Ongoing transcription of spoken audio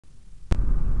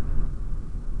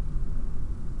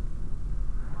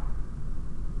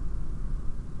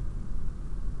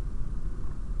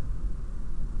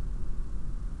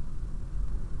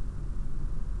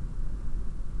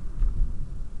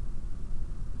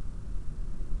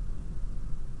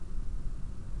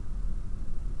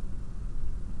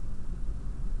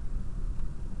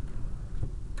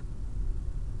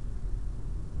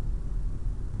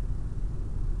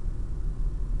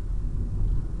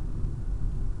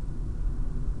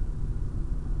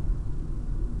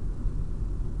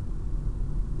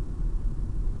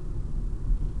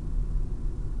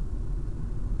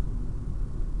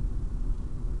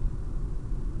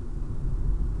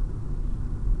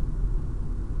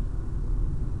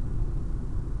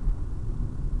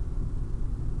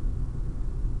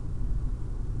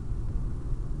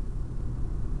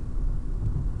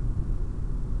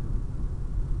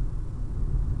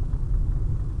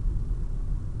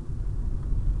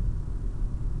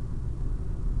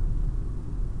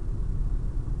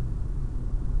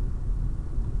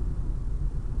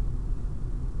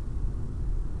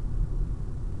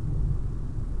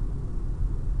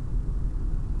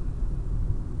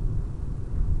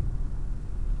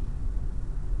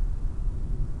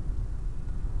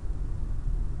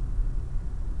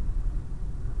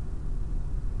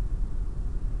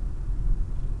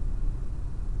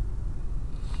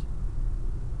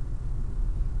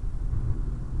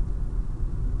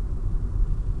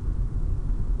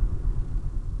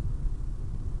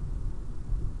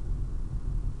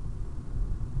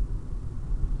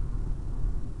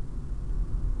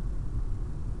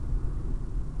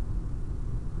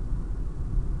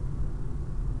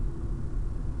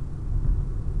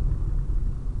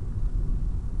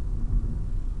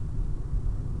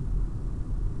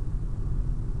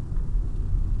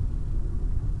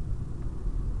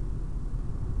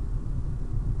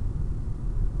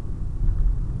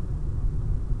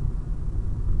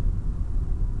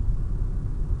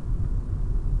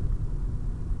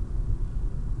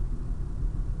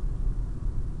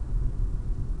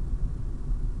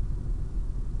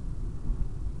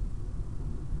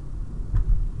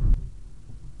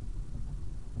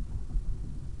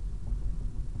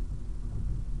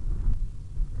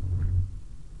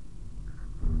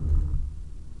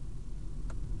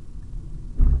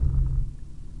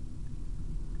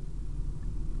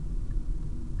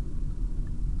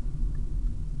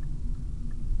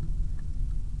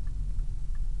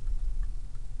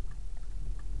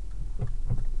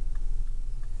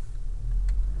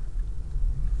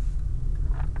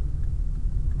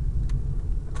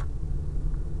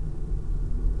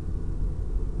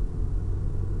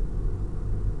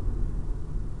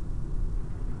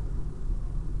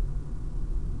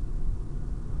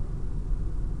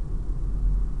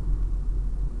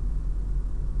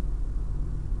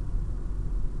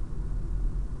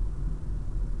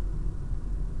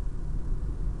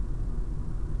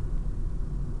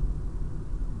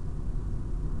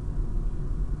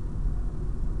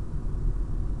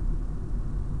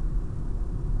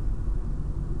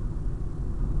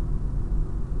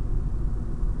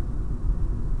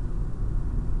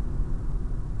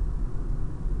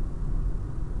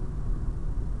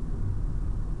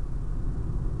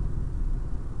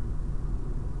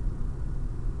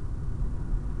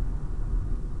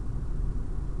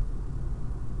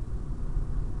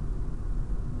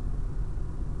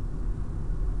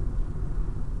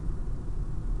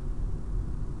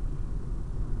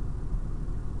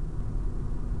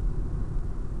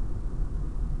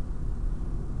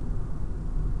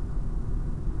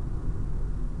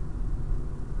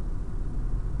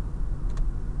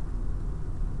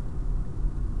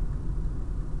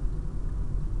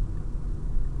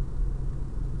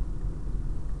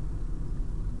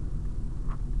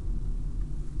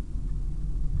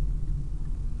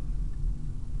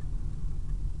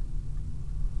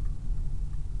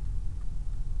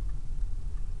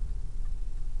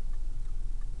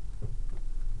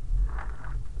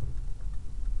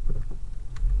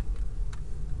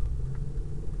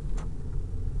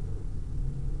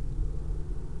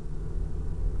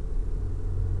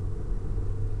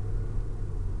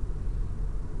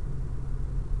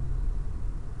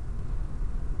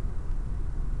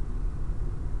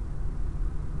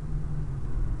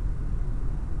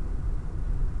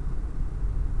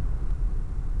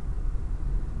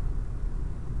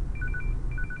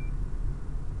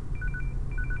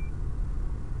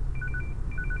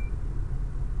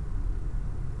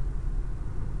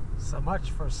So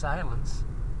much for silence.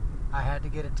 I had to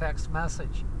get a text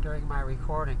message during my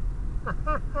recording.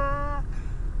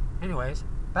 Anyways,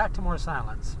 back to more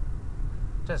silence.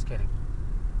 Just kidding.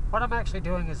 What I'm actually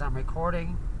doing is I'm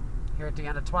recording here at the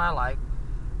end of Twilight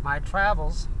my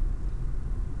travels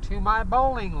to my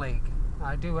bowling league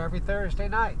I do every Thursday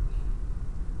night.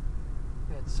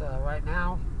 It's right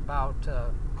now about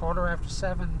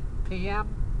 7:15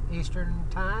 p.m. Eastern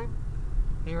Time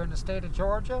here in the state of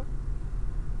Georgia.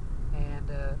 And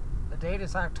the date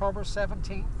is October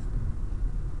 17th.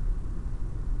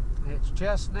 It's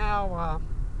just now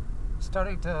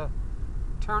starting to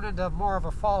turn into more of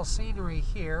a fall scenery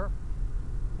here.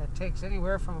 It takes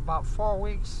anywhere from about 4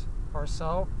 weeks or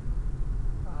so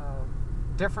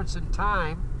difference in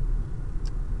time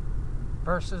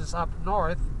versus up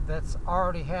north that's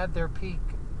already had their peak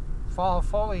fall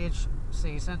foliage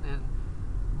season, and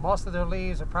most of their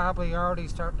leaves are probably already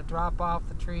starting to drop off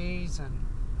the trees and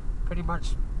pretty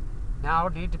much now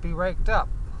need to be raked up.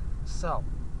 So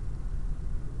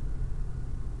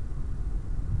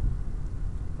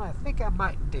what I think I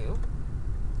might do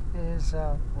is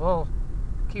we'll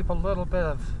keep a little bit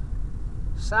of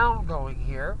sound going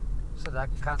here so that I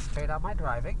can concentrate on my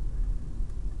driving.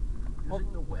 We'll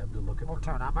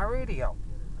turn on my radio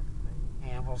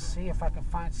and we'll see if I can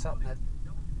find something that...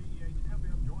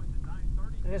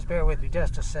 Just bear with me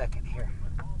just a second here.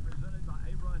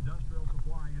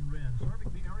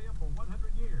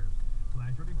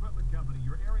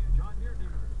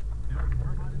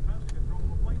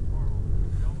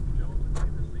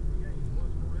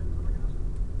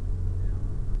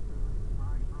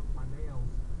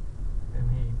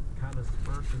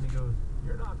 And he goes,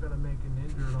 "You're not going to make an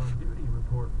injured on duty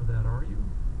report for that, are you?"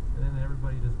 And then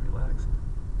everybody just relaxed.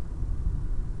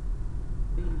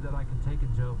 That I can take a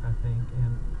joke, I think,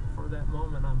 and for that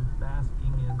moment I'm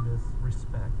basking in this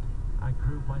respect. I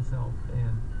proved myself,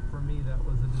 and for me that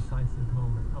was a decisive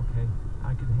moment. Okay,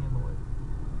 I could handle it.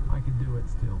 I could do it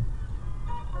still.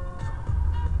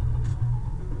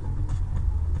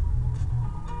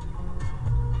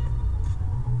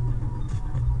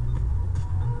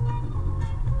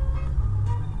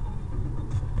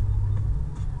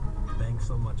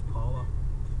 So much, Paula.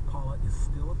 Paula is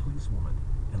still a policewoman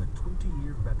and a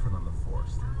 20-year veteran on the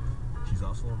force. She's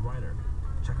also a writer.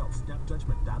 Check out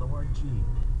snapjudgment.org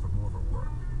for more of her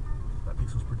work. That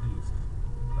piece was produced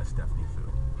by Stephanie Fu.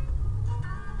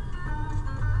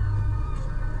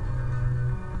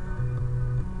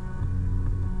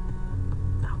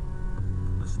 Now,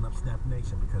 listen up, Snap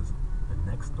Nation, because the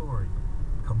next story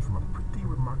comes from a pretty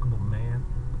remarkable man,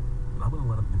 and I'm going to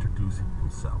let him introduce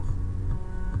himself.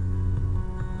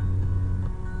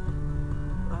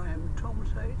 Tom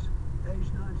Tate, age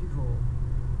 94.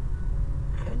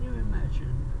 Can you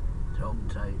imagine Tom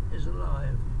Tate is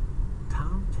alive?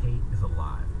 Tom Tate is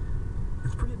alive.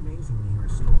 It's pretty amazing to hear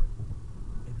his story.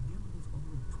 It began when he was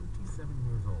only 27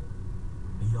 years old,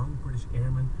 a young British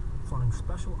airman flying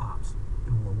special ops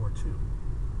in World War II.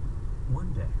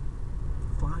 One day,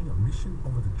 flying a mission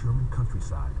over the German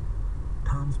countryside,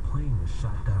 Tom's plane was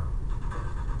shot down.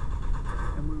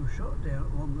 And we were shot down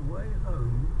on the way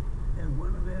home, and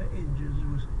one of our engines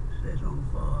was set on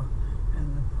fire,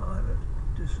 and the pilot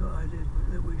decided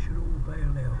that we should all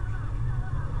bail out.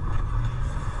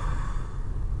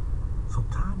 So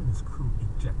Tom and his crew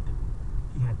ejected.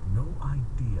 He had no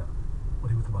idea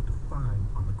what he was about to find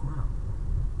on the ground.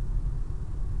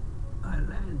 I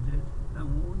landed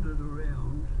and wandered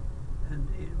around, and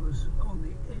it was on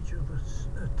the edge of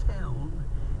a town,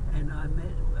 and I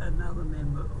met another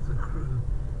member of the crew,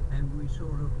 and we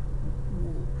sort of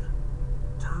walked.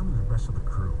 Tom and the rest of the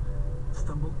crew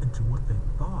stumbled into what they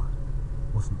thought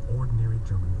was an ordinary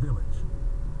German village.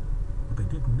 What they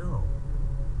didn't know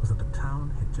was that the town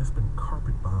had just been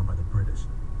carpet bombed by the British,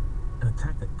 an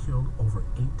attack that killed over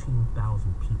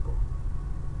 18,000 people.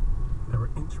 They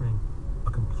were entering a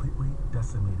completely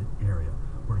decimated area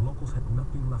where locals had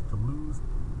nothing left to lose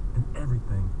and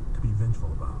everything to be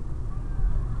vengeful about.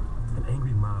 An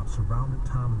angry mob surrounded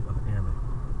Tom and the other airmen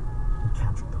and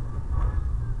captured them.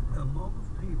 A mob of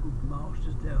people marched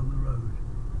us down the road,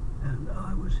 and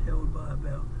I was held by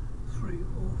about 3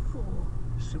 or 4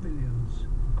 civilians.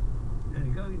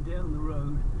 And going down the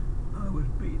road, I was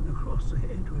beaten across the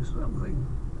head with something.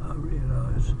 I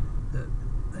realized that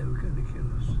they were going to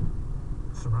kill us.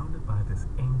 Surrounded by this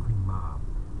angry mob,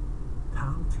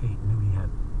 Tom Tate knew he had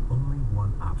only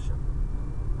one option.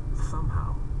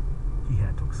 Somehow, he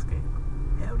had to escape.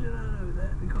 How did I know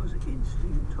that? Because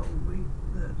instinct told me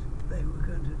that they were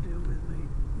going to deal with me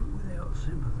without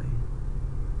sympathy.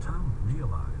 Tom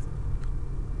realized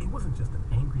it wasn't just an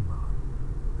angry mob.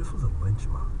 This was a lynch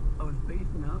mob. I was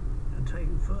beaten up and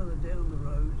taken further down the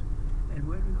road, and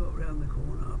when we got round the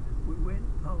corner, we went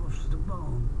past the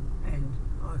barn, and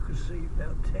I could see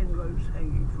about 10 ropes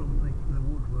hanging from the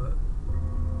woodwork.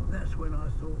 That's when I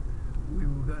thought we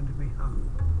were going to be hung.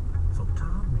 So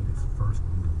Tom made his first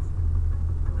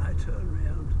move. I turned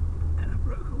round and I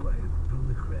broke away from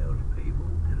the crowd of people,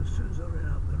 and as soon as I ran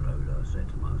up the road, I said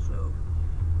to myself,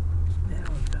 now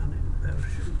I've done it, they'll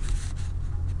shoot me.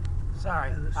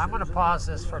 Sorry, And as I'm soon going as to I got pause up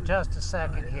the this for road, just a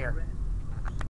second I here. ran